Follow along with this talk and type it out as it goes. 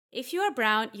If you are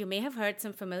brown, you may have heard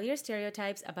some familiar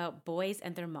stereotypes about boys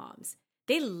and their moms.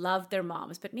 They love their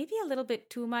moms, but maybe a little bit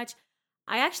too much.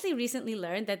 I actually recently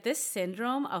learned that this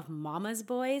syndrome of mama's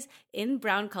boys in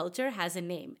brown culture has a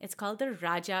name. It's called the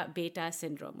Raja Beta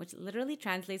syndrome, which literally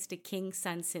translates to king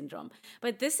son syndrome.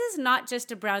 But this is not just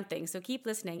a brown thing, so keep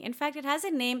listening. In fact, it has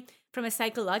a name from a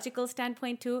psychological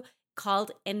standpoint too,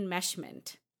 called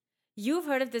enmeshment. You've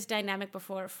heard of this dynamic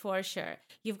before, for sure.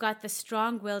 You've got the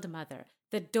strong-willed mother,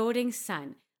 the doting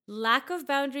son, lack of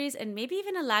boundaries, and maybe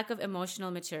even a lack of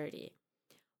emotional maturity.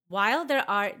 While there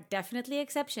are definitely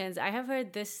exceptions, I have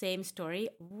heard this same story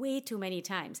way too many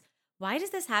times. Why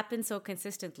does this happen so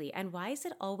consistently? And why is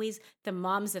it always the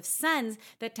moms of sons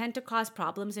that tend to cause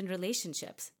problems in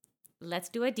relationships? Let's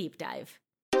do a deep dive.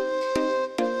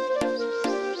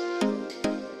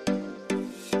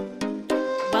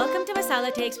 Welcome to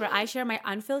Masala Takes, where I share my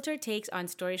unfiltered takes on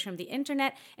stories from the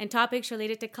internet and topics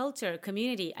related to culture,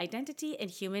 community, identity,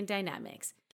 and human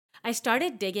dynamics. I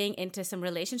started digging into some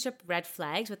relationship red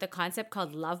flags with a concept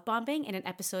called love bombing in an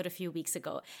episode a few weeks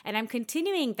ago. And I'm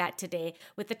continuing that today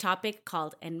with the topic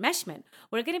called enmeshment.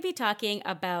 We're going to be talking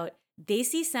about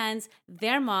Desi sons,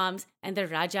 their moms, and the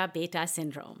Raja Beta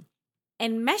syndrome.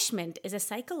 Enmeshment is a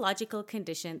psychological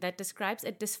condition that describes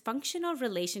a dysfunctional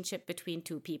relationship between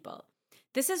two people.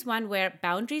 This is one where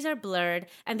boundaries are blurred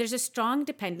and there's a strong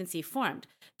dependency formed.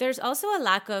 There's also a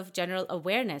lack of general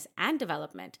awareness and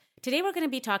development. Today, we're going to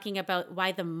be talking about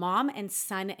why the mom and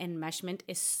son enmeshment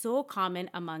is so common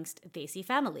amongst Desi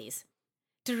families.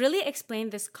 To really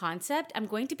explain this concept, I'm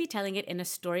going to be telling it in a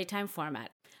storytime format.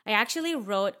 I actually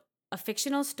wrote a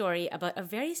fictional story about a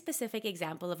very specific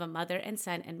example of a mother and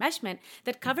son enmeshment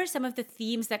that covers some of the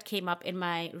themes that came up in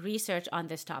my research on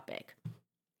this topic.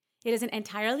 It is an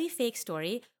entirely fake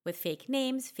story with fake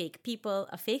names, fake people,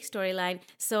 a fake storyline,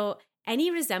 so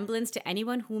any resemblance to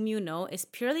anyone whom you know is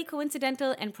purely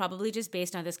coincidental and probably just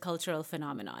based on this cultural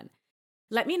phenomenon.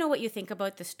 Let me know what you think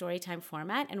about the storytime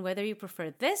format and whether you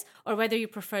prefer this or whether you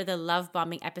prefer the love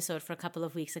bombing episode for a couple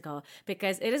of weeks ago,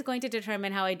 because it is going to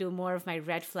determine how I do more of my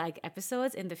red flag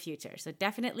episodes in the future. So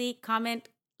definitely comment,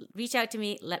 reach out to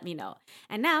me, let me know.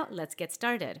 And now let's get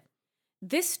started.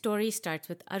 This story starts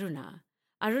with Aruna.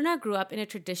 Aruna grew up in a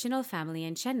traditional family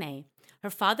in Chennai. Her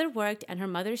father worked and her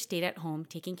mother stayed at home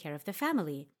taking care of the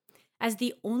family. As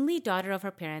the only daughter of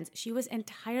her parents, she was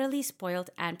entirely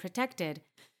spoiled and protected.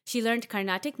 She learned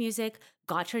Carnatic music,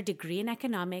 got her degree in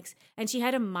economics, and she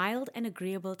had a mild and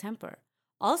agreeable temper.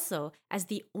 Also, as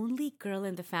the only girl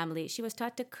in the family, she was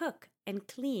taught to cook and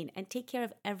clean and take care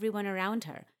of everyone around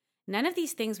her. None of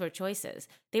these things were choices.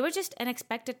 They were just an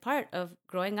expected part of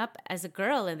growing up as a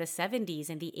girl in the 70s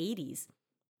and the 80s.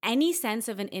 Any sense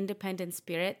of an independent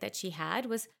spirit that she had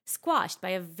was squashed by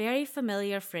a very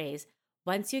familiar phrase.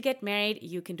 Once you get married,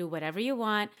 you can do whatever you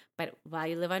want, but while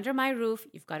you live under my roof,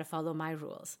 you've got to follow my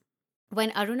rules. When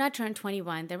Aruna turned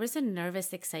 21, there was a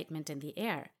nervous excitement in the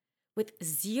air. With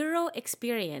zero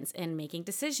experience in making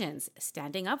decisions,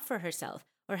 standing up for herself,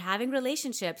 or having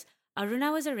relationships,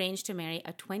 Aruna was arranged to marry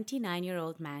a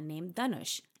 29-year-old man named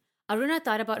Dhanush. Aruna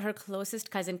thought about her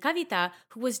closest cousin Kavita,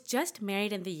 who was just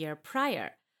married in the year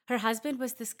prior. Her husband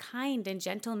was this kind and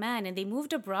gentle man, and they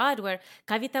moved abroad where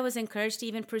Kavita was encouraged to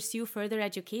even pursue further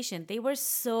education. They were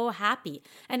so happy,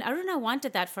 and Aruna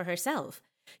wanted that for herself.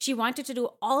 She wanted to do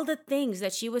all the things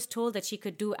that she was told that she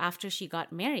could do after she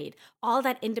got married, all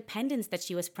that independence that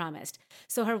she was promised.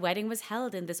 So her wedding was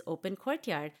held in this open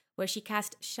courtyard where she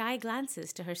cast shy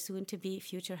glances to her soon-to-be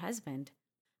future husband.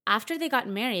 After they got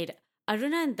married,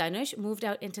 Aruna and Dhanush moved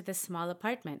out into this small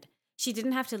apartment. She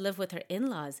didn't have to live with her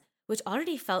in-laws, which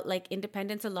already felt like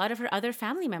independence a lot of her other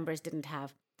family members didn't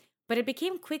have. But it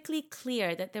became quickly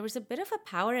clear that there was a bit of a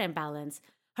power imbalance.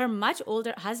 Her much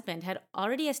older husband had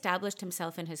already established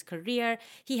himself in his career,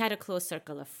 he had a close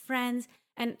circle of friends,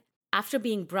 and after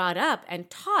being brought up and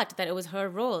taught that it was her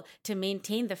role to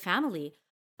maintain the family,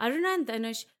 Aruna and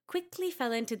Dhanush quickly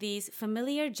fell into these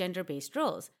familiar gender-based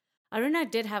roles. Aruna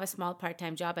did have a small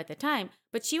part-time job at the time,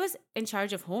 but she was in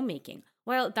charge of homemaking,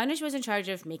 while Dhanush was in charge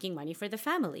of making money for the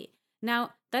family.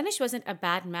 Now, Dhanush wasn't a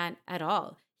bad man at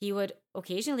all. He would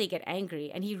occasionally get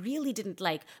angry, and he really didn't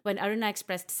like when Aruna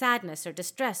expressed sadness or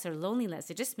distress or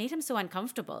loneliness. It just made him so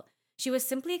uncomfortable. She was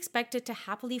simply expected to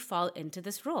happily fall into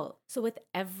this role. So with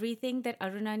everything that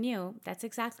Aruna knew, that's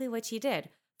exactly what she did.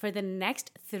 For the next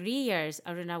 3 years,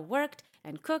 Aruna worked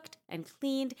and cooked and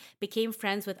cleaned, became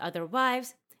friends with other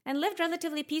wives, and lived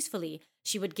relatively peacefully.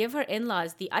 She would give her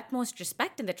in-laws the utmost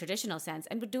respect in the traditional sense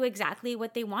and would do exactly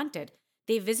what they wanted.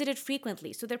 They visited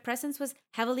frequently, so their presence was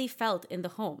heavily felt in the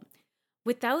home.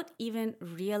 Without even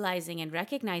realizing and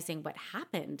recognizing what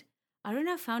happened,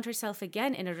 Aruna found herself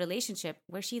again in a relationship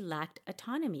where she lacked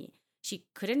autonomy. She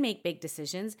couldn't make big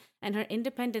decisions, and her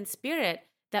independent spirit,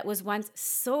 that was once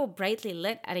so brightly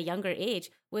lit at a younger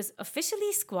age, was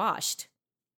officially squashed.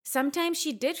 Sometimes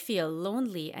she did feel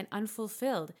lonely and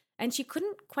unfulfilled, and she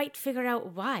couldn't quite figure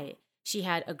out why. She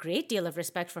had a great deal of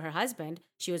respect for her husband.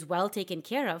 She was well taken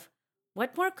care of.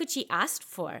 What more could she ask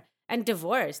for? And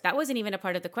divorce, that wasn't even a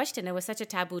part of the question. It was such a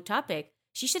taboo topic.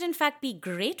 She should, in fact, be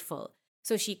grateful.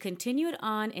 So she continued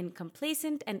on in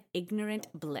complacent and ignorant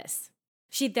bliss.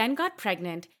 She then got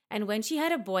pregnant, and when she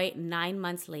had a boy 9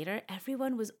 months later,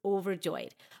 everyone was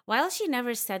overjoyed. While she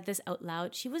never said this out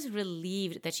loud, she was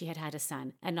relieved that she had had a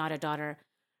son and not a daughter.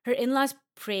 Her in laws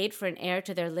prayed for an heir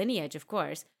to their lineage, of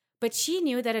course, but she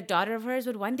knew that a daughter of hers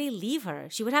would one day leave her.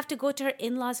 She would have to go to her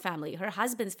in laws' family, her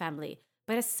husband's family.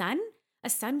 But a son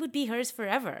would be hers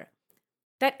forever.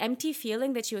 That empty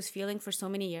feeling that she was feeling for so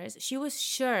many years, she was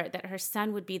sure that her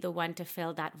son would be the one to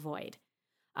fill that void.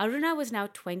 Aruna was now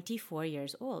 24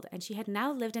 years old, and she had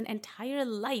now lived an entire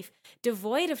life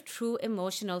devoid of true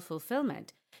emotional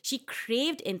fulfillment. She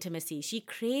craved intimacy. She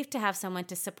craved to have someone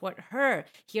to support her,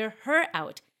 hear her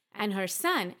out. And her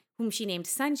son, whom she named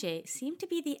Sanjay, seemed to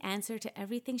be the answer to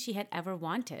everything she had ever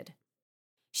wanted.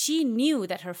 She knew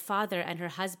that her father and her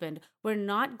husband were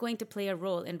not going to play a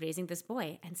role in raising this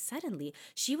boy, and suddenly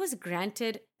she was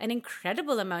granted an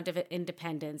incredible amount of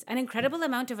independence, an incredible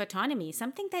amount of autonomy,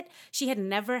 something that she had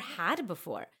never had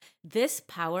before. This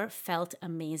power felt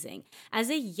amazing. As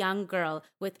a young girl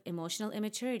with emotional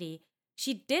immaturity,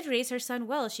 she did raise her son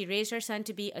well. She raised her son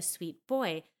to be a sweet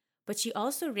boy, but she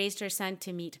also raised her son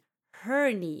to meet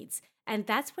her needs, and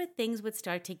that's where things would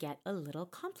start to get a little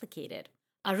complicated.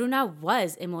 Aruna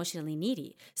was emotionally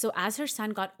needy, so as her son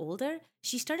got older,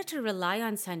 she started to rely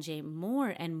on Sanjay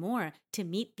more and more to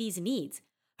meet these needs.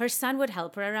 Her son would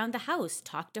help her around the house,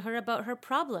 talk to her about her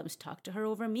problems, talk to her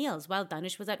over meals while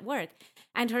Dhanush was at work,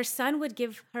 and her son would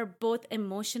give her both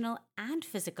emotional and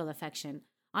physical affection.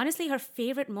 Honestly, her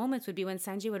favorite moments would be when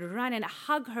Sanjay would run and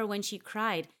hug her when she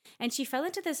cried, and she fell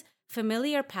into this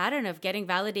familiar pattern of getting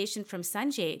validation from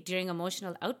Sanjay during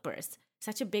emotional outbursts,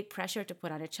 such a big pressure to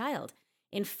put on a child.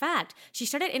 In fact, she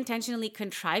started intentionally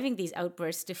contriving these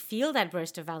outbursts to feel that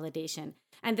burst of validation.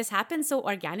 And this happened so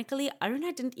organically,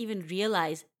 Aruna didn't even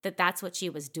realize that that's what she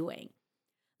was doing.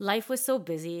 Life was so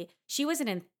busy. She wasn't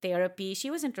in therapy. She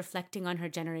wasn't reflecting on her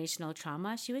generational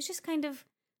trauma. She was just kind of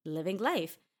living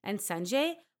life. And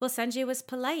Sanjay? Well, Sanjay was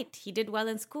polite. He did well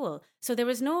in school. So there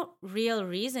was no real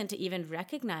reason to even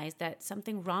recognize that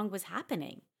something wrong was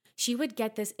happening. She would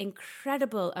get this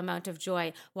incredible amount of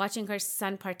joy watching her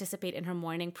son participate in her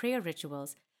morning prayer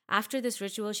rituals. After this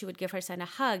ritual, she would give her son a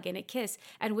hug and a kiss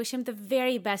and wish him the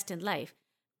very best in life.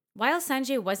 While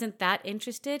Sanjay wasn't that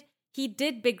interested, he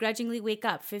did begrudgingly wake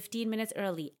up 15 minutes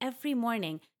early every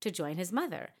morning to join his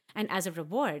mother. And as a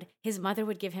reward, his mother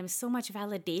would give him so much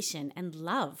validation and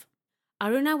love.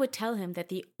 Aruna would tell him that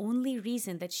the only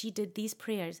reason that she did these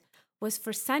prayers was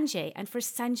for Sanjay and for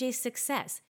Sanjay's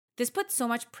success. This put so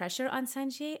much pressure on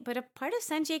Sanjay, but a part of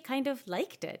Sanjay kind of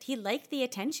liked it. He liked the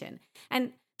attention.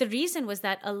 And the reason was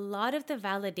that a lot of the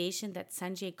validation that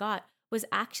Sanjay got was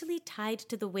actually tied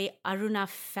to the way Aruna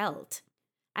felt.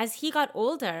 As he got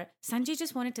older, Sanjay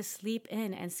just wanted to sleep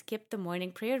in and skip the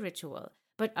morning prayer ritual.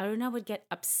 But Aruna would get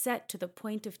upset to the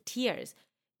point of tears.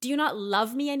 Do you not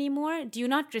love me anymore? Do you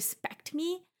not respect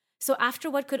me? So after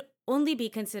what could only be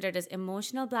considered as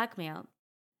emotional blackmail,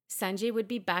 Sanjay would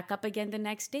be back up again the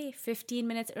next day, 15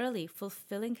 minutes early,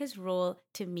 fulfilling his role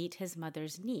to meet his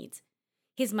mother's needs.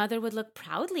 His mother would look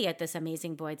proudly at this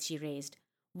amazing boy she raised,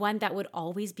 one that would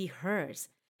always be hers.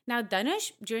 Now,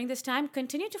 Dhanush, during this time,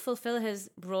 continued to fulfill his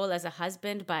role as a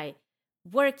husband by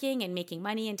working and making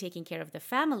money and taking care of the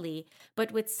family.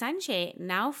 But with Sanjay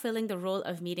now filling the role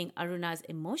of meeting Aruna's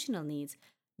emotional needs,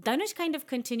 Dhanush kind of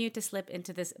continued to slip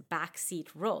into this backseat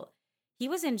role. He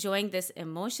was enjoying this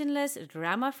emotionless,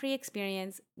 drama-free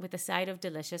experience with a side of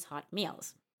delicious hot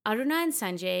meals. Aruna and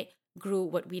Sanjay grew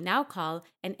what we now call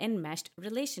an enmeshed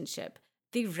relationship.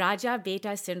 The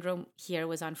Raja-Beta syndrome here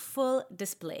was on full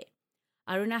display.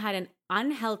 Aruna had an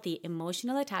unhealthy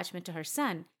emotional attachment to her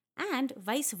son, and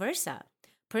vice versa.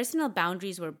 Personal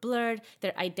boundaries were blurred,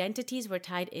 their identities were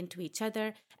tied into each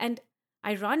other, and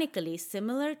ironically,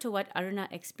 similar to what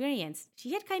Aruna experienced,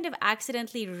 she had kind of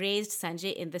accidentally raised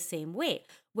Sanjay in the same way,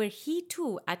 where he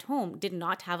too, at home, did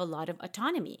not have a lot of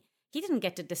autonomy. He didn't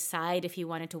get to decide if he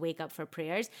wanted to wake up for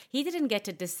prayers. He didn't get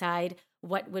to decide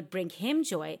what would bring him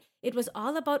joy. It was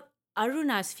all about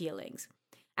Aruna's feelings.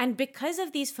 And because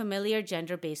of these familiar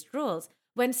gender-based roles,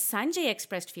 when Sanjay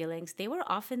expressed feelings, they were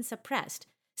often suppressed.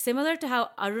 Similar to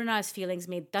how Aruna's feelings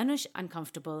made Dhanush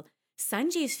uncomfortable,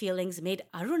 Sanjay's feelings made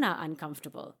Aruna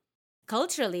uncomfortable.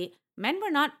 Culturally, men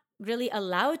were not really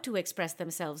allowed to express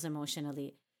themselves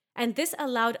emotionally. And this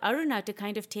allowed Aruna to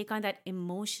kind of take on that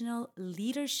emotional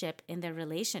leadership in their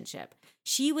relationship.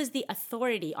 She was the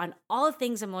authority on all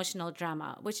things emotional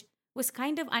drama, which was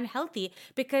kind of unhealthy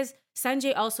because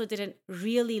Sanjay also didn't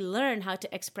really learn how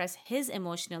to express his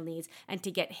emotional needs and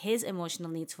to get his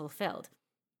emotional needs fulfilled.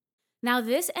 Now,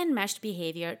 this enmeshed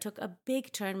behavior took a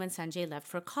big turn when Sanjay left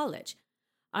for college.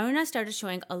 Aruna started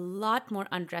showing a lot more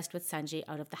unrest with Sanjay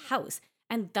out of the house,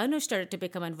 and Dhanush started to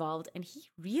become involved, and he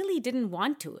really didn't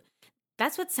want to.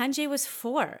 That's what Sanjay was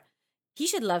for. He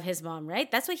should love his mom, right?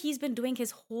 That's what he's been doing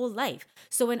his whole life.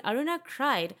 So when Aruna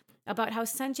cried about how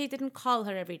Sanjay didn't call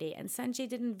her every day and Sanjay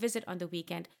didn't visit on the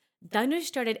weekend, Dhanush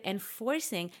started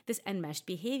enforcing this enmeshed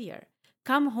behavior.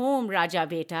 Come home, Raja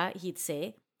Beta, he'd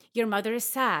say. Your mother is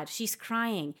sad. She's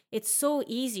crying. It's so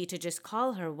easy to just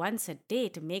call her once a day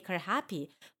to make her happy.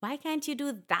 Why can't you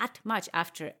do that much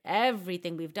after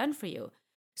everything we've done for you?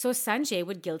 So Sanjay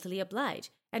would guiltily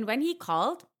oblige. And when he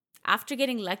called, after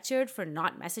getting lectured for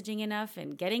not messaging enough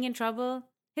and getting in trouble,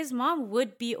 his mom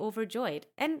would be overjoyed.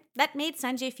 And that made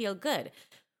Sanjay feel good.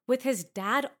 With his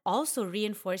dad also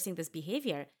reinforcing this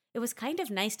behavior, it was kind of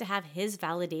nice to have his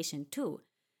validation too.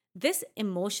 This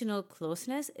emotional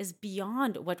closeness is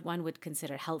beyond what one would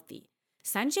consider healthy.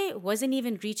 Sanjay wasn't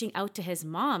even reaching out to his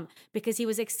mom because he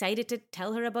was excited to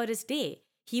tell her about his day.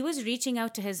 He was reaching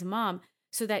out to his mom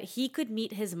so that he could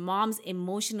meet his mom's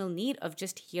emotional need of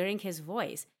just hearing his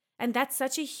voice. And that's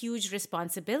such a huge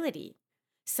responsibility.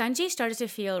 Sanjay started to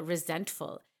feel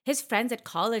resentful. His friends at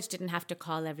college didn't have to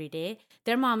call every day.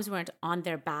 Their moms weren't on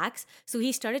their backs. So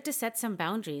he started to set some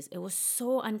boundaries. It was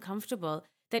so uncomfortable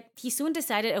that he soon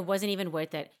decided it wasn't even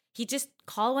worth it. He'd just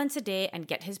call once a day and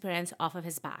get his parents off of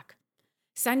his back.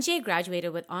 Sanjay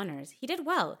graduated with honors. He did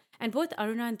well, and both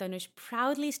Aruna and Dhanush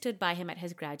proudly stood by him at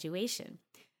his graduation.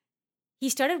 He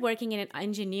started working in an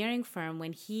engineering firm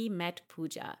when he met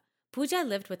Pooja. Pooja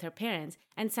lived with her parents,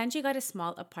 and Sanjay got a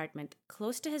small apartment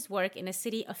close to his work in a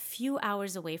city a few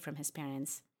hours away from his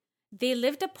parents. They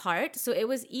lived apart, so it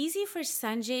was easy for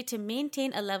Sanjay to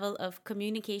maintain a level of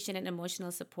communication and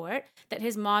emotional support that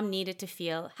his mom needed to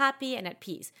feel happy and at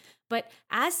peace. But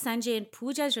as Sanjay and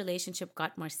Pooja's relationship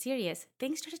got more serious,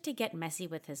 things started to get messy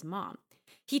with his mom.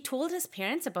 He told his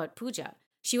parents about Pooja.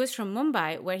 She was from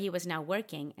Mumbai, where he was now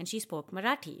working, and she spoke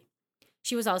Marathi.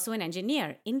 She was also an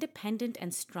engineer, independent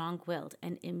and strong-willed,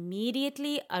 and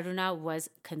immediately Aruna was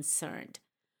concerned.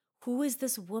 Who is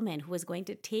this woman who is going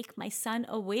to take my son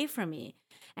away from me?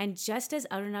 And just as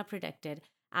Aruna predicted,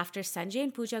 after Sanjay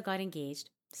and Pooja got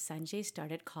engaged, Sanjay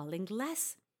started calling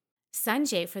less.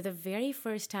 Sanjay, for the very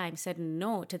first time, said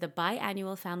no to the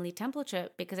biannual family temple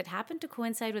trip because it happened to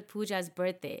coincide with Pooja's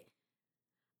birthday.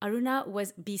 Aruna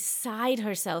was beside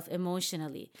herself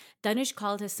emotionally. Dhanush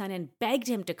called his son and begged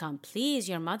him to come. Please,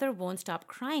 your mother won't stop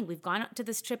crying. We've gone out to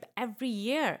this trip every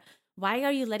year. Why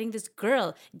are you letting this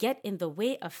girl get in the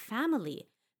way of family?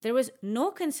 There was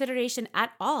no consideration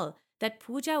at all that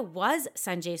Pooja was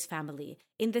Sanjay's family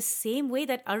in the same way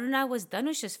that Aruna was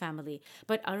Dhanush's family.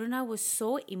 But Aruna was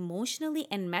so emotionally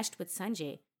enmeshed with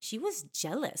Sanjay, she was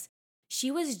jealous.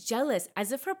 She was jealous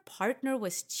as if her partner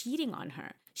was cheating on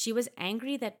her. She was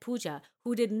angry that Pooja,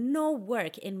 who did no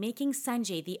work in making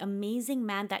Sanjay the amazing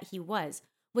man that he was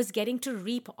getting to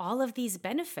reap all of these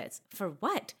benefits. For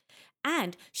what?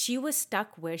 And she was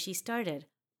stuck where she started,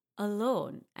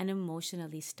 alone and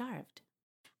emotionally starved.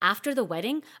 After the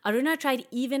wedding, Aruna tried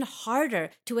even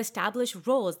harder to establish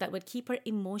roles that would keep her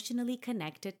emotionally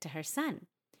connected to her son.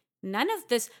 None of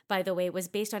this, by the way, was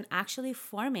based on actually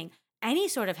forming any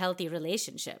sort of healthy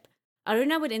relationship.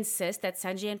 Aruna would insist that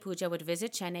Sanjay and Pooja would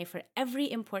visit Chennai for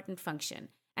every important function.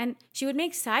 And she would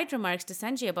make side remarks to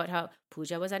Sanjay about how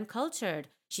Pooja was uncultured.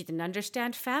 She didn't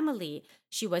understand family.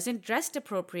 She wasn't dressed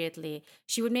appropriately.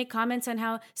 She would make comments on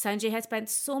how Sanjay had spent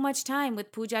so much time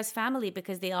with Pooja's family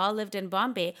because they all lived in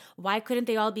Bombay. Why couldn't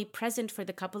they all be present for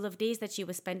the couple of days that she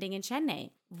was spending in Chennai?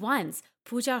 Once,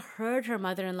 Pooja heard her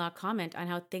mother-in-law comment on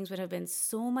how things would have been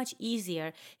so much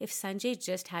easier if Sanjay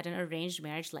just had an arranged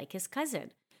marriage like his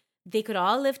cousin. They could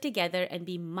all live together and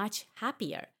be much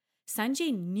happier.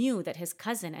 Sanjay knew that his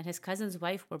cousin and his cousin's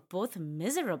wife were both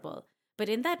miserable, but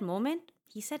in that moment,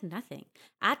 he said nothing.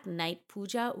 At night,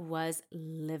 Pooja was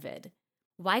livid.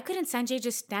 Why couldn't Sanjay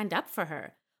just stand up for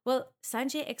her? Well,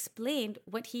 Sanjay explained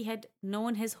what he had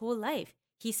known his whole life.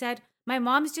 He said, my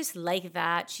mom's just like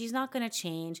that. She's not going to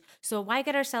change. So why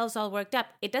get ourselves all worked up?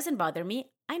 It doesn't bother me.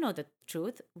 I know the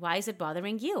truth. Why is it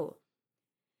bothering you?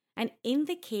 And in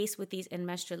the case with these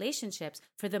enmeshed relationships,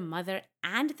 for the mother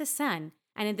and the son,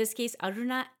 and in this case,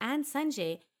 Aruna and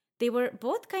Sanjay, They were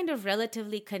both kind of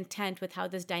relatively content with how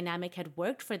this dynamic had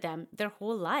worked for them their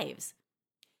whole lives.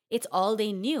 It's all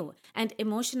they knew, and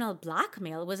emotional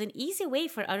blackmail was an easy way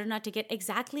for Aruna to get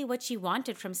exactly what she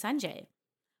wanted from Sanjay.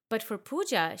 But for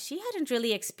Pooja, she hadn't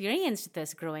really experienced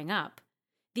this growing up.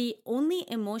 The only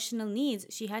emotional needs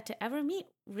she had to ever meet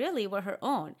really were her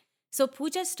own. So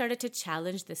Pooja started to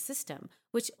challenge the system,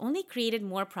 which only created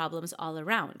more problems all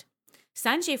around.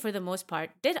 Sanjay, for the most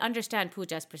part, did understand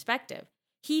Pooja's perspective.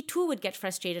 He too would get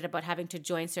frustrated about having to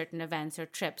join certain events or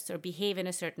trips or behave in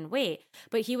a certain way,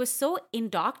 but he was so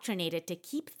indoctrinated to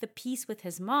keep the peace with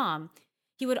his mom,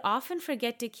 he would often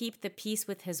forget to keep the peace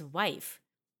with his wife.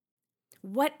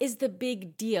 "What is the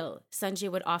big deal?" Sanjay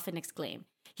would often exclaim.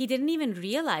 He didn't even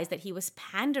realize that he was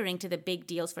pandering to the big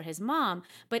deals for his mom,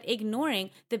 but ignoring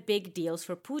the big deals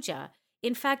for Pooja.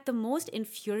 In fact, the most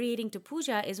infuriating to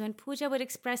Pooja is when Pooja would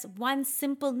express one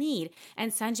simple need,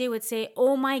 and Sanjay would say,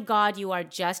 "Oh my God, you are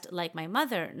just like my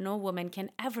mother. No woman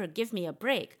can ever give me a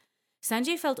break."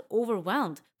 Sanjay felt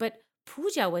overwhelmed, but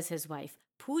Pooja was his wife.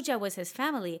 Pooja was his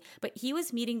family, but he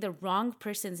was meeting the wrong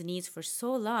person's needs for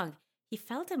so long. He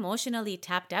felt emotionally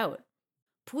tapped out.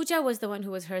 Pooja was the one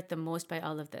who was hurt the most by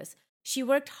all of this. She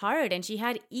worked hard and she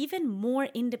had even more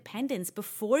independence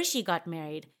before she got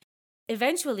married.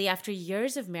 Eventually, after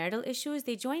years of marital issues,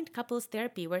 they joined couples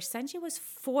therapy where Sanjay was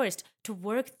forced to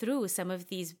work through some of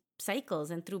these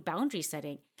cycles and through boundary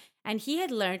setting. And he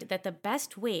had learned that the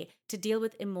best way to deal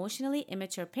with emotionally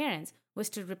immature parents was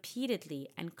to repeatedly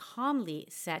and calmly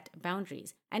set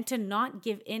boundaries and to not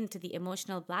give in to the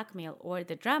emotional blackmail or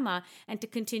the drama and to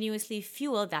continuously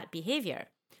fuel that behavior.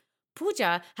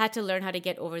 Pooja had to learn how to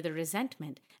get over the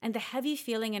resentment and the heavy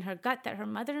feeling in her gut that her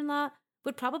mother-in-law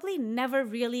would probably never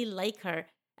really like her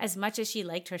as much as she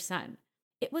liked her son.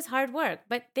 It was hard work,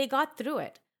 but they got through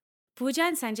it. Pooja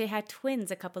and Sanjay had twins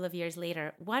a couple of years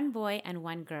later, one boy and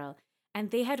one girl,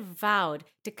 and they had vowed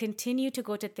to continue to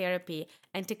go to therapy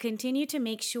and to continue to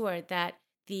make sure that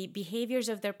the behaviors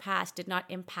of their past did not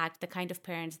impact the kind of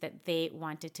parents that they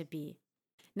wanted to be.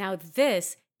 Now,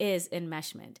 this is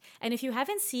enmeshment. And if you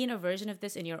haven't seen a version of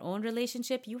this in your own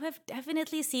relationship, you have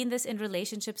definitely seen this in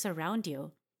relationships around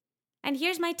you. And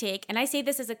here's my take, and I say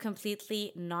this as a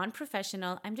completely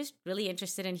non-professional, I'm just really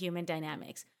interested in human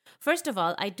dynamics. First of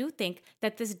all, I do think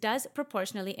that this does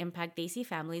proportionally impact Desi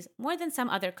families more than some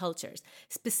other cultures,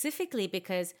 specifically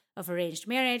because of arranged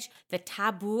marriage, the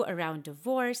taboo around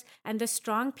divorce, and the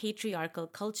strong patriarchal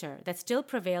culture that still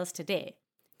prevails today.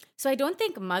 So I don't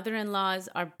think mother-in-laws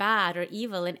are bad or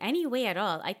evil in any way at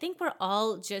all. I think we're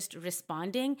all just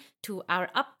responding to our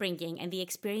upbringing and the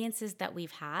experiences that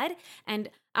we've had. And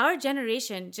our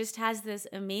generation just has this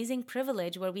amazing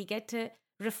privilege where we get to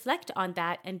reflect on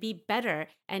that and be better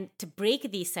and to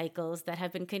break these cycles that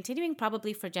have been continuing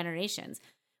probably for generations.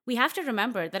 We have to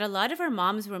remember that a lot of our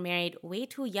moms were married way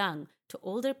too young to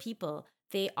older people.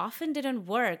 They often didn't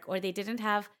work or they didn't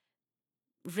have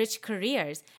rich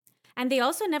careers. And they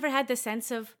also never had the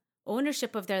sense of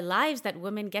ownership of their lives that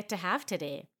women get to have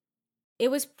today. It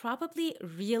was probably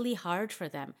really hard for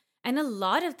them. And a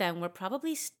lot of them were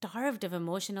probably starved of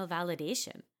emotional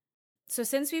validation. So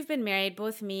since we've been married,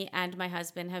 both me and my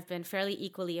husband have been fairly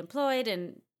equally employed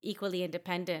and equally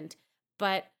independent.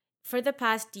 But for the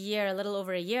past year, a little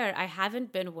over a year, I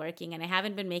haven't been working and I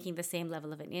haven't been making the same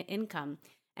level of income.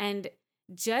 And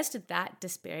just that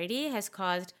disparity has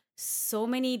caused so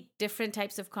many different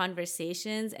types of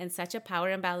conversations and such a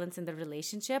power imbalance in the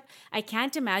relationship. I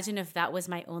can't imagine if that was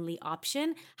my only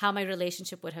option, how my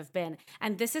relationship would have been.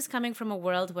 And this is coming from a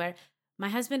world where my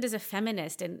husband is a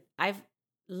feminist and I've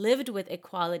lived with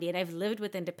equality and I've lived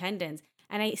with independence.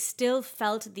 And I still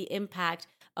felt the impact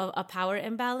of a power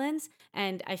imbalance.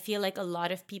 And I feel like a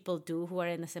lot of people do who are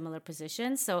in a similar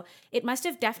position. So it must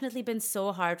have definitely been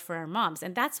so hard for our moms.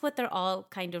 And that's what they're all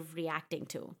kind of reacting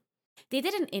to. They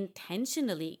didn't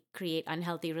intentionally create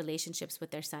unhealthy relationships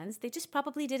with their sons. They just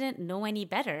probably didn't know any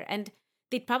better. And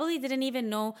they probably didn't even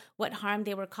know what harm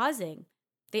they were causing.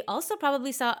 They also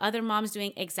probably saw other moms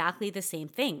doing exactly the same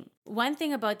thing. One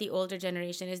thing about the older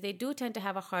generation is they do tend to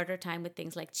have a harder time with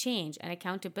things like change and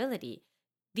accountability.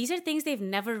 These are things they've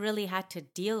never really had to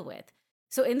deal with.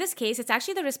 So in this case, it's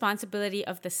actually the responsibility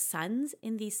of the sons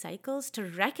in these cycles to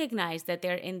recognize that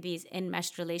they're in these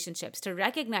enmeshed relationships, to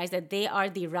recognize that they are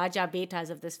the Raja Betas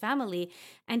of this family,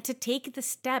 and to take the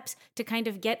steps to kind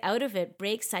of get out of it,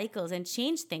 break cycles, and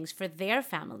change things for their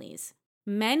families.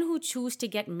 Men who choose to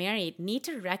get married need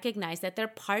to recognize that their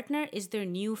partner is their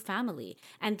new family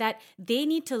and that they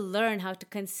need to learn how to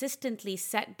consistently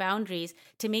set boundaries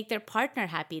to make their partner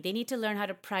happy. They need to learn how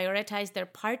to prioritize their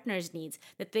partner's needs,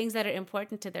 the things that are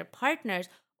important to their partners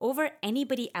over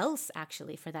anybody else,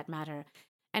 actually, for that matter.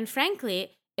 And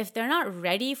frankly, if they're not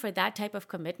ready for that type of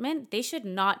commitment, they should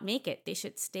not make it. They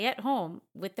should stay at home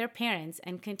with their parents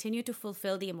and continue to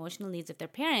fulfill the emotional needs of their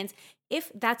parents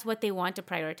if that's what they want to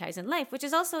prioritize in life, which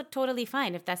is also totally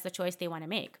fine if that's the choice they want to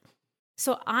make.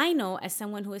 So I know, as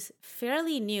someone who is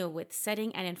fairly new with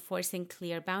setting and enforcing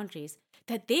clear boundaries,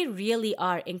 that they really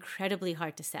are incredibly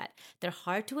hard to set. They're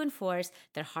hard to enforce,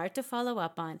 they're hard to follow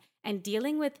up on, and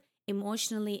dealing with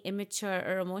emotionally immature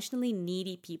or emotionally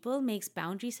needy people makes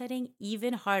boundary setting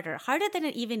even harder than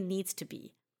it even needs to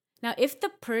be. Now, if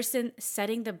the person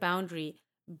setting the boundary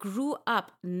grew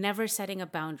up never setting a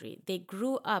boundary, they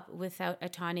grew up without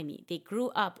autonomy, they grew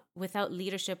up without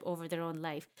leadership over their own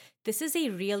life, this is a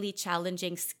really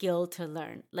challenging skill to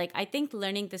learn. Like, I think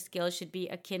learning the skill should be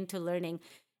akin to learning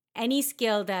any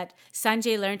skill that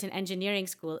Sanjay learned in engineering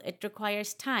school. It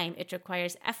requires time, it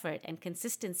requires effort and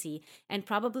consistency, and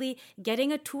probably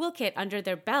getting a toolkit under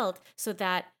their belt so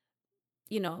that,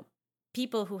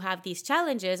 people who have these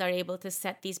challenges are able to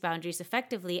set these boundaries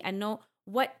effectively and know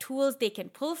what tools they can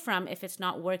pull from if it's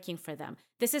not working for them.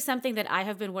 This is something that I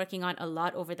have been working on a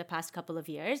lot over the past couple of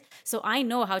years, so I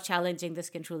know how challenging this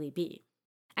can truly be.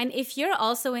 And if you're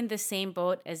also in the same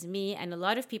boat as me and a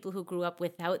lot of people who grew up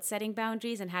without setting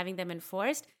boundaries and having them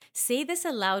enforced, say this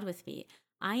aloud with me.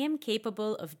 I am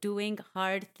capable of doing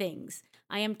hard things.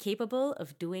 I am capable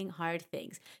of doing hard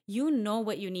things. You know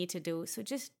what you need to do, so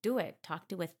just do it. Talk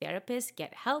to a therapist,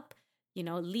 get help,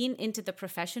 lean into the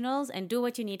professionals and do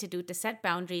what you need to do to set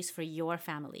boundaries for your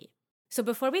family. So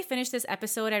before we finish this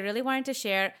episode, I really wanted to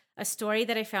share a story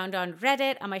that I found on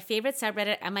Reddit, on my favorite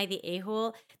subreddit, Am I the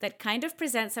A-hole, that kind of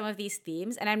presents some of these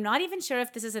themes. And I'm not even sure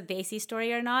if this is a Desi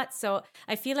story or not. So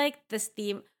I feel like this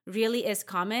theme really is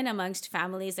common amongst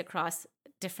families across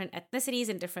different ethnicities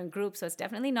and different groups. So it's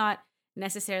definitely not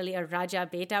necessarily a Raja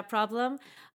Beta problem.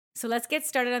 So let's get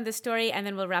started on this story and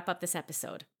then we'll wrap up this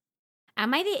episode.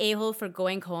 Am I the a-hole for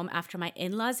going home after my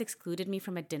in-laws excluded me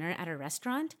from a dinner at a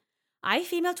restaurant? I,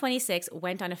 female 26,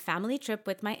 went on a family trip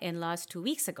with my in-laws 2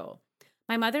 weeks ago.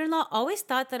 My mother-in-law always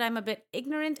thought that I'm a bit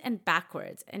ignorant and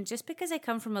backwards, and just because I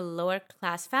come from a lower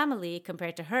class family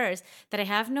compared to hers, that I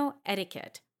have no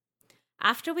etiquette.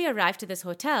 After we arrived to this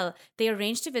hotel, they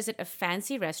arranged to visit a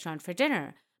fancy restaurant for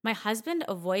dinner. My husband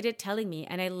avoided telling me,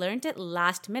 and I learned it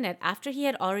last minute after he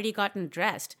had already gotten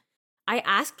dressed. I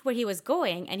asked where he was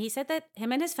going, and he said that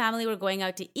him and his family were going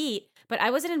out to eat, but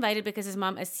I wasn't invited because his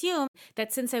mom assumed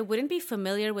that since I wouldn't be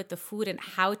familiar with the food and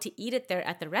how to eat it there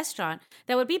at the restaurant,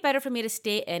 that would be better for me to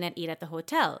stay in and eat at the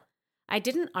hotel. I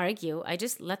didn't argue, I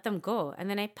just let them go, and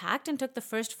then I packed and took the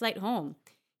first flight home.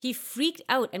 He freaked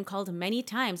out and called many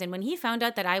times, and when he found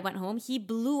out that I went home, he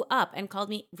blew up and called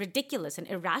me ridiculous and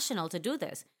irrational to do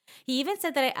this. He even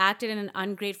said that I acted in an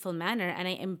ungrateful manner and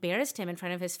I embarrassed him in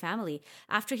front of his family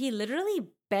after he literally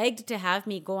begged to have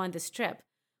me go on this trip.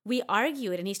 We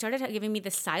argued and he started giving me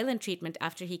the silent treatment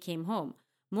after he came home.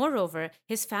 Moreover,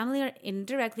 his family are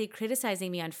indirectly criticizing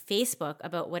me on Facebook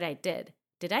about what I did.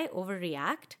 Did I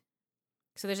overreact?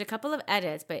 So there's a couple of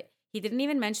edits, but he didn't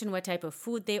even mention what type of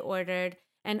food they ordered.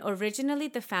 And originally,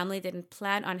 the family didn't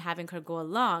plan on having her go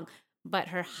along, but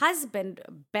her husband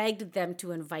begged them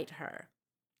to invite her.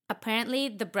 Apparently,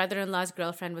 the brother-in-law's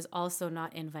girlfriend was also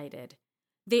not invited.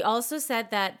 They also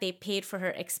said that they paid for her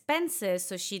expenses,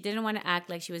 so she didn't want to act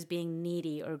like she was being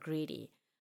needy or greedy.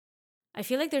 I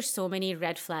feel like there's so many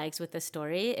red flags with this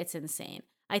story, it's insane.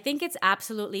 I think it's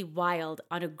absolutely wild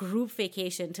on a group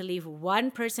vacation to leave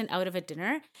one person out of a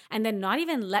dinner and then not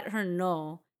even let her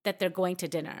know that they're going to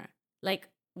dinner. Like,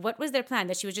 what was their plan?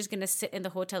 That she was just going to sit in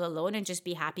the hotel alone and just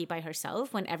be happy by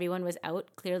herself when everyone was out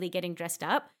clearly getting dressed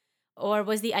up? Or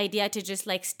was the idea to just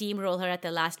steamroll her at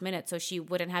the last minute so she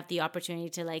wouldn't have the opportunity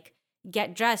to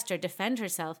get dressed or defend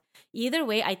herself? Either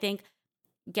way, I think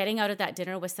getting out of that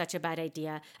dinner was such a bad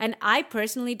idea. And I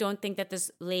personally don't think that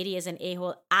this lady is an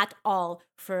a-hole at all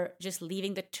for just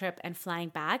leaving the trip and flying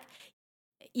back,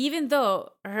 even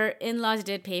though her in-laws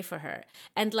did pay for her.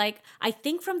 And I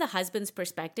think from the husband's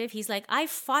perspective, he's like, I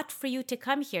fought for you to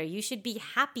come here. You should be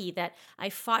happy that I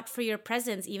fought for your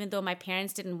presence, even though my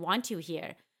parents didn't want you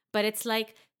here. But it's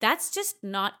that's just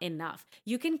not enough.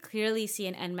 You can clearly see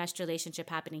an enmeshed relationship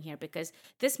happening here because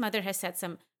this mother has set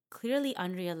some clearly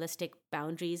unrealistic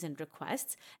boundaries and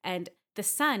requests, and the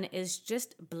son is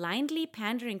just blindly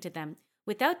pandering to them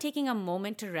without taking a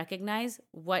moment to recognize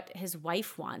what his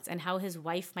wife wants and how his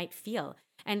wife might feel.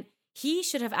 And he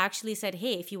should have actually said,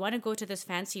 hey, if you want to go to this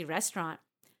fancy restaurant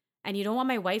and you don't want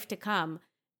my wife to come,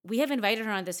 we have invited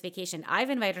her on this vacation. I've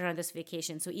invited her on this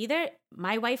vacation. So either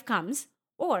my wife comes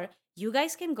or you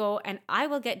guys can go and I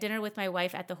will get dinner with my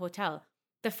wife at the hotel.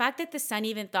 the fact that the son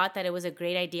even thought that it was a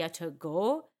great idea to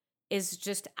go is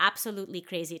just absolutely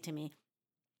crazy to me.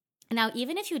 Now,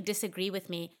 even if you disagree with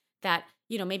me that,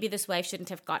 maybe this wife shouldn't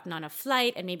have gotten on a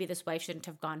flight and maybe this wife shouldn't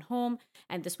have gone home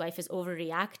and this wife is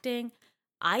overreacting,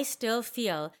 I still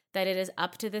feel that it is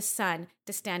up to the son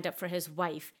to stand up for his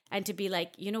wife and to be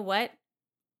like, you know what?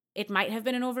 It might have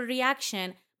been an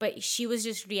overreaction, but she was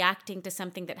just reacting to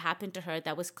something that happened to her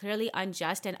that was clearly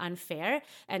unjust and unfair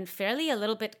and fairly a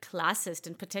little bit classist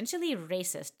and potentially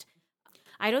racist.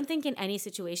 I don't think in any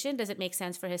situation does it make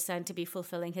sense for his son to be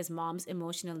fulfilling his mom's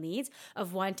emotional needs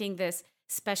of wanting this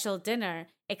special dinner,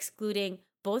 excluding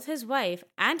both his wife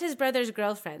and his brother's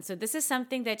girlfriend. So this is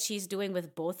something that she's doing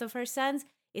with both of her sons.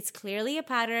 It's clearly a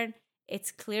pattern.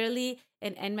 It's clearly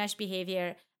an enmesh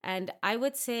behavior. And I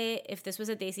would say if this was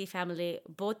a Desi family,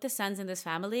 both the sons in this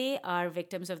family are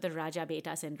victims of the Raja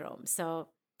Beta syndrome. So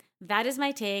that is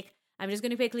my take. I'm just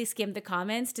going to quickly skim the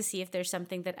comments to see if there's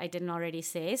something that I didn't already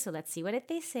say. So let's see what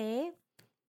they say.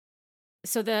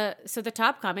 So the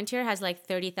top comment here has like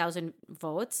 30,000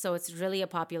 votes. So it's really a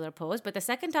popular post. But the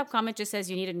second top comment just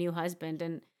says you need a new husband.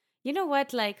 And you know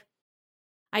what? Like,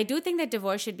 I do think that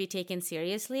divorce should be taken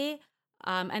seriously.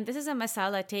 And this is a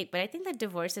masala take, but I think that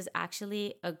divorce is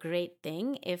actually a great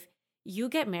thing if you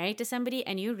get married to somebody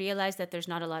and you realize that there's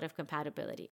not a lot of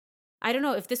compatibility. I don't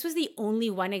know, if this was the only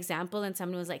one example and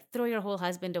someone was like, throw your whole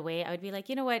husband away, I would be like,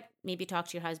 you know what, maybe talk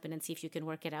to your husband and see if you can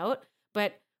work it out.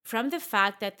 But from the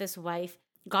fact that this wife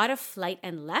got a flight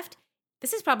and left,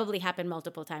 this has probably happened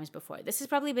multiple times before. This has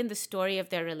probably been the story of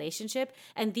their relationship.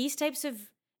 And these types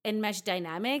of enmesh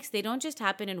dynamics, they don't just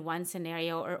happen in one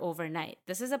scenario or overnight.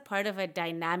 This is a part of a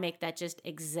dynamic that just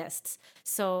exists.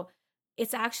 So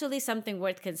it's actually something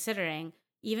worth considering,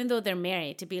 even though they're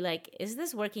married, to be like, is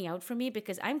this working out for me?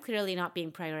 Because I'm clearly not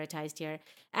being prioritized here.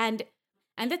 And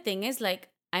the thing is, like,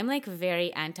 I'm like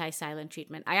very anti-silent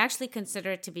treatment. I actually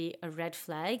consider it to be a red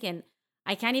flag. And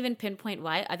I can't even pinpoint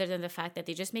why, other than the fact that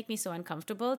they just make me so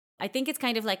uncomfortable. I think it's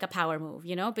kind of like a power move,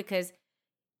 because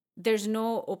there's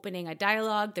no opening a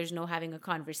dialogue. There's no having a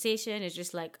conversation. It's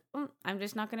just like, I'm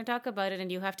just not going to talk about it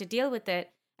and you have to deal with it.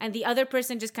 And the other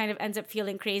person just kind of ends up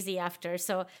feeling crazy after.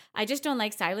 So I just don't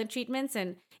like silent treatments.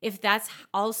 And if that's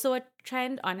also a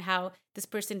trend on how this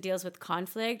person deals with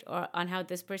conflict or on how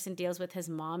this person deals with his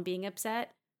mom being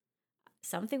upset,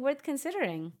 something worth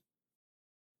considering.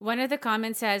 One of the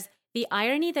comments says, the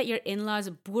irony that your in-laws'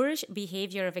 boorish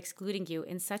behavior of excluding you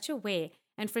in such a way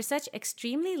and for such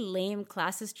extremely lame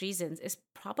classist reasons is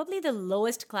probably the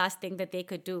lowest class thing that they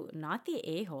could do, not the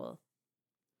a-hole.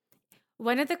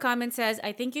 One of the comments says,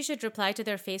 I think you should reply to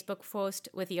their Facebook post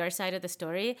with your side of the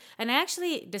story. And I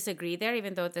actually disagree there,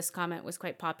 even though this comment was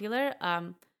quite popular.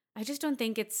 I just don't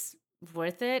think it's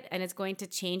worth it. And it's going to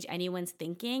change anyone's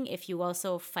thinking if you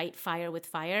also fight fire with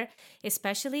fire,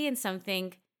 especially in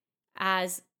something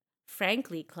as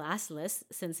frankly classless,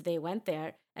 since they went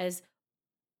there, as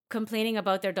complaining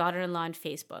about their daughter-in-law on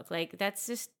Facebook. Like, that's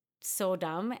just so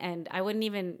dumb, and I wouldn't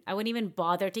even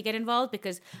bother to get involved,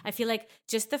 because I feel like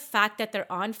just the fact that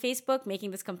they're on Facebook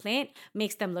making this complaint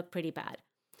makes them look pretty bad.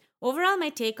 Overall, my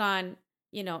take on,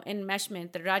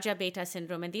 enmeshment, the Raja Beta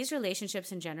syndrome, and these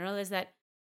relationships in general is that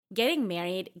getting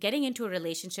married, getting into a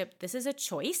relationship, this is a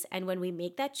choice, and when we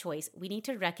make that choice, we need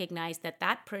to recognize that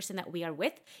that person that we are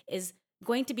with is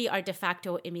going to be our de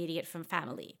facto immediate from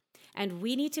family. And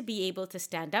we need to be able to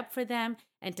stand up for them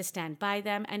and to stand by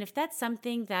them. And if that's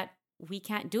something that we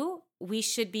can't do, we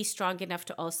should be strong enough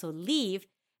to also leave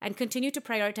and continue to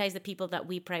prioritize the people that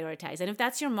we prioritize. And if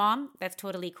that's your mom, that's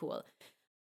totally cool.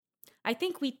 I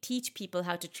think we teach people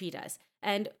how to treat us.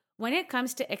 And when it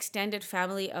comes to extended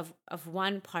family of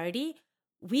one party,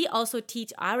 we also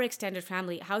teach our extended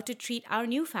family how to treat our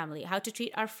new family, how to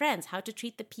treat our friends, how to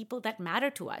treat the people that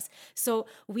matter to us. So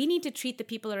we need to treat the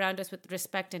people around us with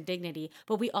respect and dignity,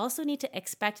 but we also need to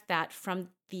expect that from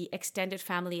the extended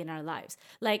family in our lives.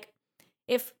 Like,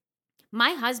 if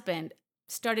my husband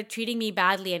started treating me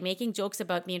badly and making jokes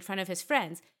about me in front of his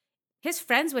friends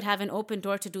would have an open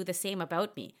door to do the same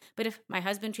about me. But if my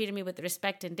husband treated me with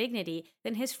respect and dignity,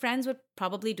 then his friends would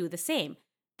probably do the same.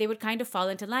 They would kind of fall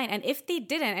into line. And if they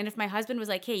didn't, and if my husband was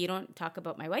like, hey, you don't talk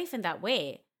about my wife in that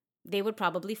way, they would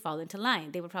probably fall into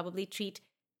line. They would probably treat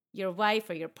your wife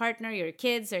or your partner, your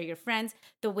kids or your friends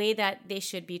the way that they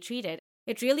should be treated.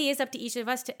 It really is up to each of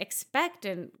us to expect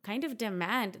and kind of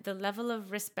demand the level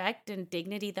of respect and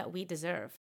dignity that we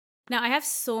deserve. Now, I have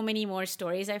so many more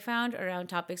stories I found around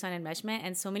topics on enmeshment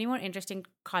and so many more interesting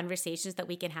conversations that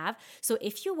we can have. So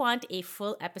if you want a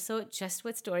full episode just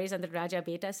with stories on the Raja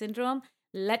Beta syndrome,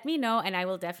 let me know, and I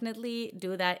will definitely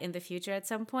do that in the future at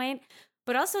some point.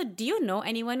 But also, do you know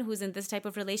anyone who's in this type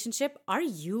of relationship? Are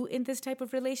you in this type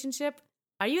of relationship?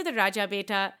 Are you the Raja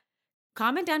Beta?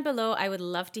 Comment down below. I would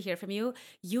love to hear from you.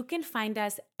 You can find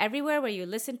us everywhere where you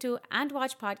listen to and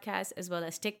watch podcasts, as well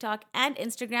as TikTok and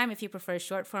Instagram if you prefer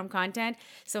short form content.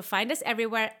 So find us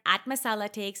everywhere at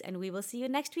Masala Takes, and we will see you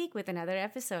next week with another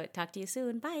episode. Talk to you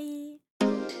soon. Bye.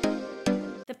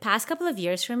 The past couple of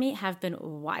years for me have been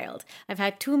wild. I've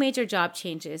had 2 major job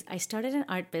changes. I started an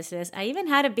art business. I even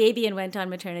had a baby and went on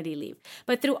maternity leave.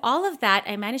 But through all of that,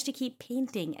 I managed to keep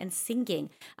painting and singing.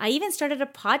 I even started a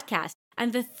podcast.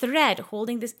 And the thread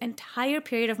holding this entire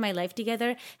period of my life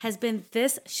together has been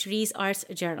this Shree's Arts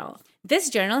journal. This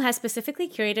journal has specifically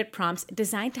curated prompts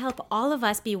designed to help all of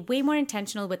us be way more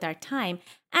intentional with our time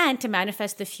and to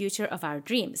manifest the future of our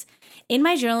dreams. In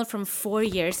my journal from 4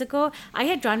 years ago, I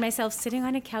had drawn myself sitting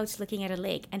on a couch looking at a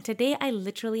lake, and today I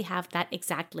literally have that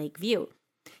exact lake view.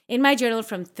 In my journal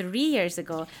from 3 years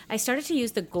ago, I started to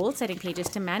use the goal-setting pages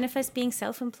to manifest being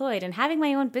self-employed and having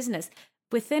my own business.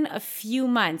 Within a few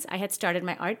months, I had started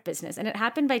my art business, and it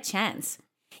happened by chance.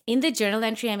 In the journal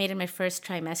entry I made in my first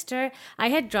trimester, I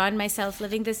had drawn myself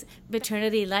living this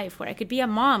maternity life where I could be a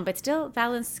mom but still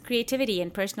balance creativity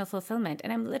and personal fulfillment,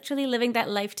 and I'm literally living that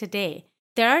life today.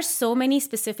 There are so many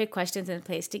specific questions in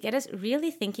place to get us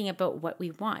really thinking about what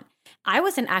we want. I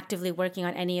wasn't actively working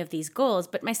on any of these goals,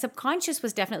 but my subconscious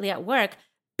was definitely at work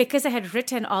because I had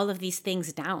written all of these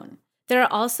things down. There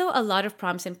are also a lot of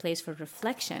prompts in place for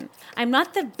reflection. I'm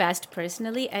not the best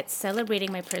personally at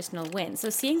celebrating my personal wins, so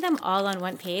seeing them all on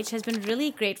one page has been really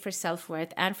great for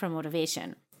self-worth and for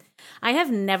motivation. I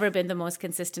have never been the most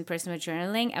consistent person with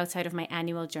journaling outside of my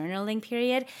annual journaling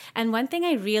period, and one thing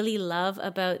I really love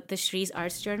about the Shree's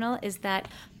Arts Journal is that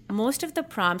most of the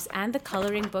prompts and the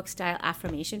coloring book style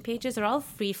affirmation pages are all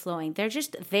free-flowing. They're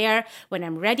just there when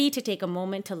I'm ready to take a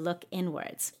moment to look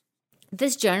inwards.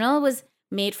 This journal was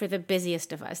made for the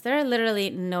busiest of us. There are literally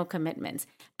no commitments.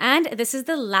 And this is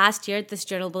the last year this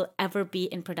journal will ever be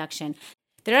in production.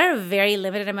 There are a very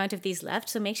limited amount of these left,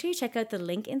 so make sure you check out the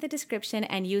link in the description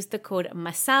and use the code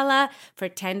MASALA for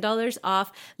 $10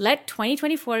 off. Let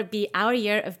 2024 be our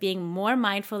year of being more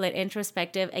mindful and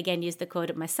introspective. Again, use the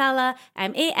code MASALA,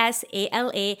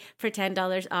 MASALA, for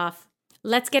 $10 off.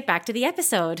 Let's get back to the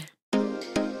episode.